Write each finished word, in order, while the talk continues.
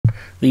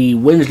The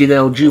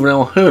Wensleydale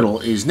Juvenile hurdle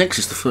is next.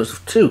 It's the first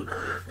of two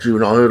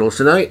juvenile hurdles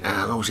today,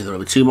 and obviously they're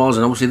over 2 miles,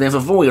 and obviously they're for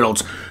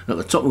 4-year-olds. At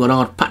the top we've got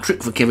Hard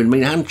Patrick for Kevin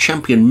Meanahan,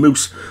 Champion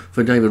Moose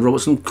for David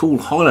Robertson, Cool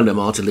Highlander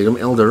Martin Leadham,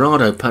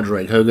 Eldorado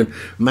Padraig Hogan,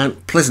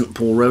 Mount Pleasant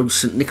Paul Rhodes,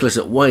 St Nicholas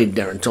at Wade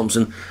Darren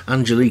Thompson,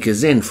 Angelica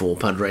Zen for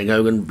Padraig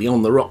Hogan,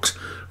 Beyond the Rocks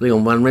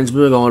Leon van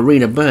Rensburg,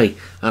 Irina Bay,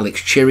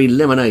 Alex Cherry,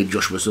 Lemonade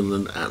Joshua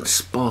Sutherland, and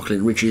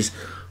Sparkling Riches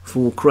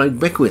for Craig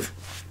Beckwith.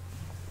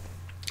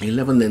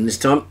 11 then this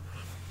time.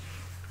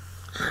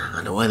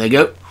 And away they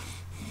go.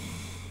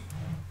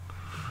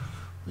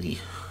 The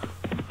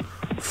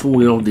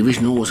 4-year-old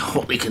division always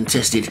hotly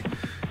contested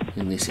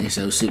in this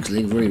SO6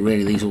 league. Very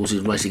rarely these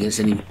horses race against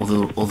any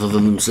other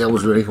than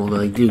themselves, really, although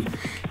they do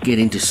get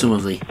into some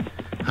of the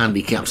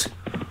handicaps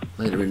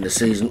later in the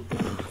season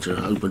to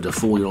open to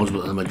 4-year-olds,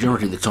 but the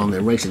majority of the time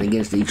they're racing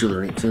against each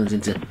other, and it turns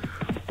into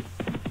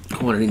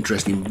quite an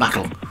interesting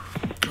battle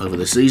over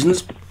the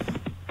seasons,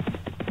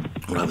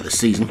 or over the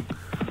season.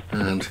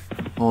 And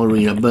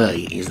Irina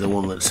Bay is the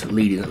one that's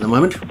leading at the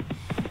moment.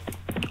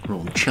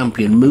 From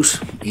Champion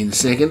Moose in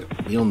second,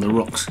 Beyond the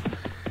Rocks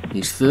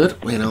is third,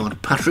 then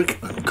Hard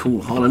Patrick and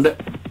Cool Highlander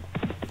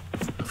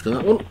after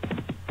that one,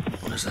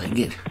 as they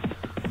get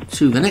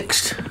to the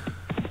next.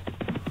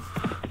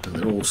 And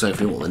they're all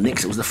safely, well, the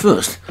next, it was the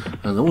first,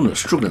 and the one that's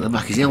struggling at the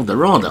back is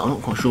Eldorado. I'm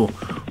not quite sure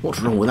what's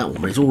wrong with that one,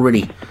 but it's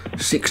already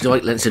 6 to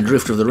 8 lengths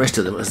adrift of the rest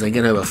of them as they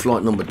get over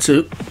flight number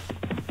 2.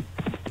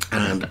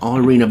 And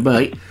Irina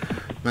Bay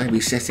may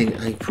be setting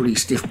a pretty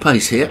stiff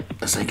pace here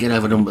as they get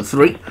over number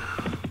 3.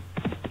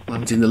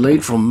 Lands in the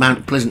lead from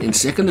Mount Pleasant in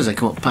second as they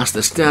come up past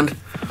the stand,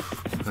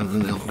 and then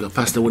they'll go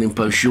past the winning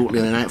post shortly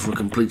and then out for a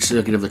complete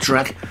circuit of the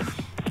track.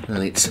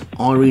 And it's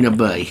Irina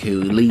Bay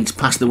who leads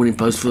past the winning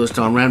post first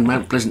time round.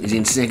 Mount Pleasant is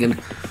in second.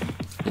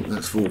 I think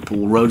that's for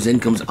Paul Rhodes. Then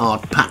comes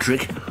Hard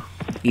Patrick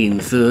in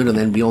third, and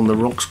then Beyond the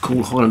Rocks,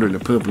 Cool Highlander in the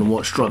purple and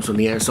white stripes on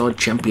the outside.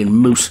 Champion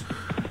Moose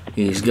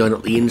is going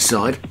up the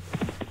inside.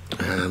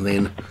 And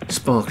then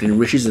Sparkling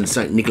Riches and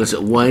St Nicholas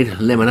at Wade.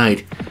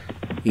 Lemonade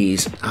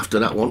is after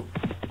that one,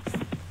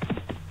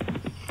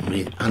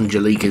 with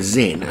Angelica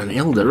Zen, and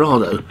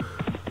Eldorado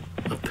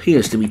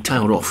appears to be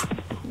tailed off.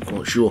 I'm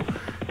quite sure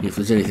if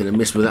there's anything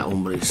amiss with that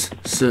one, but it's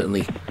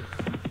certainly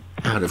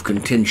out of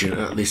contention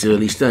at this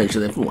early stage. So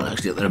they're, well,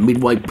 actually at their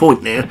midway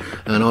point now,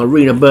 and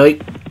Irina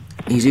Bay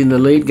is in the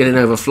lead, getting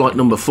over flight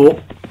number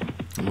 4.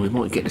 And we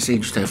might get to see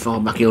just how far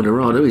back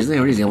Eldorado is.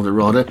 There it is,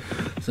 Eldorado.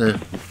 So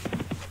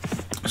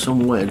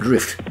some way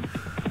adrift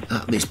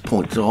at this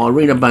point. So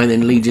Irina Bay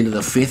then leads into the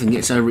 5th and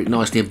gets over it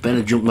nicely. A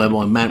better jump though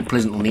by Mount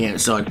Pleasant on the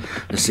outside.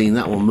 And seeing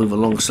that one move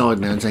alongside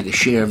now and take a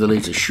share of the lead.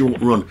 It's a short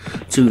run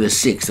to the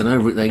 6th, and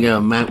over it they go.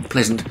 And Mount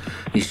Pleasant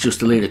is just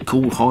the leader.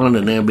 Cool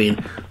Highlander now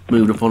being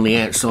moved up on the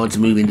outside to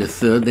move into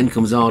 3rd. Then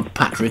comes Hard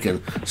Patrick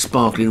and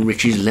Sparkling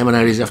Riches.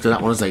 Lemonade is after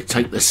that one as they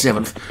take the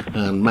 7th,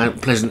 and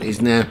Mount Pleasant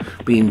is now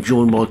being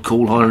joined by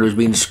Cool Highlander, who's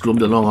been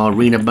scrubbed along.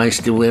 Irina Bay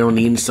still there on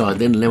the inside.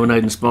 Then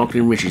Lemonade and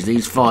Sparkling Riches.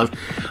 These 5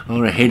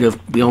 are ahead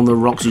of Beyond the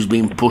Rocks, who's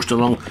being pushed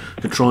along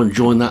to try and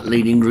join that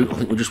leading group. I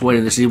think we're just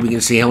waiting to see if we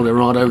can see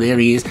Eldorado. There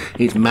he is.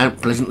 It's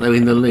Mount Pleasant though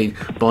in the lead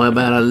by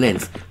about a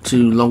length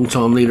to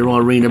long-time leader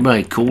Irina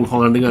Bay. Cool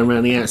Highlander going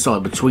around the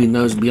outside. Between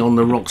those, Beyond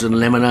the Rocks and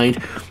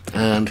Lemonade,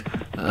 and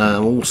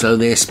also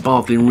there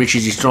Sparkling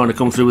Riches is trying to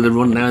come through with a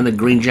run now in the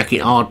green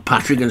jacket. Hard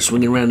Patrick, and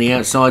swinging around the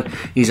outside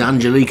is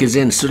Angelica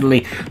Zen.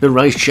 Suddenly the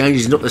race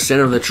changes up the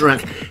centre of the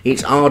track.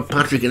 It's Hard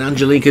Patrick and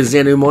Angelica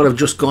Zen who might have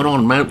just gone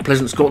on. Mount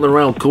Pleasant's got the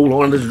rail. Cool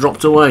Highlander's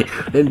dropped away.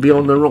 Then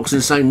Beyond the Rocks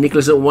and St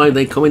Nicholas at Wade,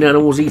 they coming down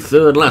towards the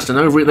 3rd last, and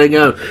over it they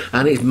go.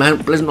 And it's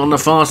Mount Pleasant on the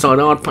far side,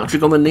 Hard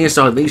Patrick on the near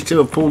side. These two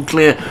have pulled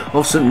clear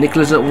of St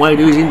Nicholas at Wade,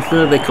 who's in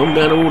 3rd. They come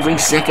down towards the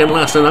 2nd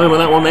last, and over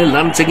that one they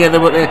land together,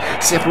 but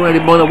they're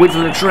separated by the width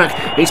of the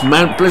track. It's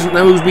Mount Pleasant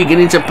though who's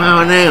beginning to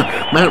power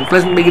now. Mount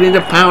Pleasant beginning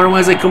to power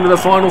away as they come to the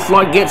final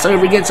flight. Gets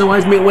over, gets away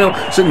as Mitwell.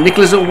 St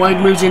Nicholas at Wade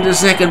moves into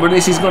 2nd, but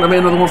this is going to be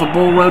another one for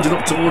Paul Rhodes and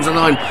up towards the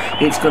line.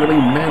 It's going to be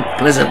Mount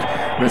Pleasant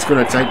that's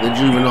going to take the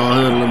juvenile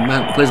hurdle, and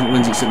Mount Pleasant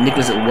wins it. St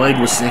Nicholas at Wade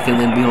was 2nd,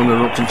 then Beyond the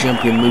Rocks and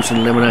Champion Moose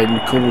and Lemonade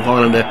and Cool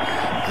Highlander.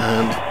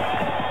 And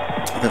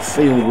the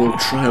field will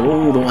trail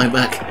all the way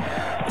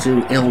back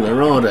to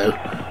Eldorado,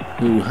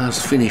 who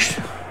has finished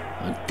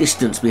a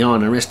distance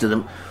behind the rest of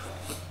them.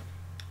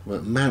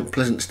 But Mount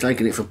Pleasant's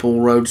taken it for Paul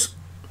Rhodes.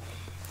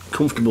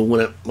 Comfortable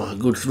winner by a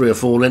good 3 or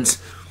 4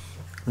 lengths.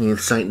 With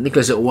St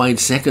Nicholas at Wade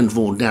 2nd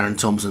for Darren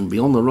Thompson.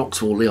 Beyond the Rocks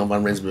for Leon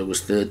van Rensburg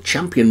was 3rd.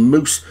 Champion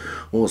Moose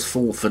was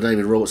 4th for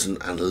David Robertson.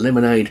 And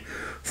Lemonade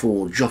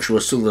for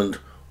Joshua Sutherland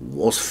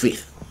was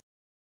 5th.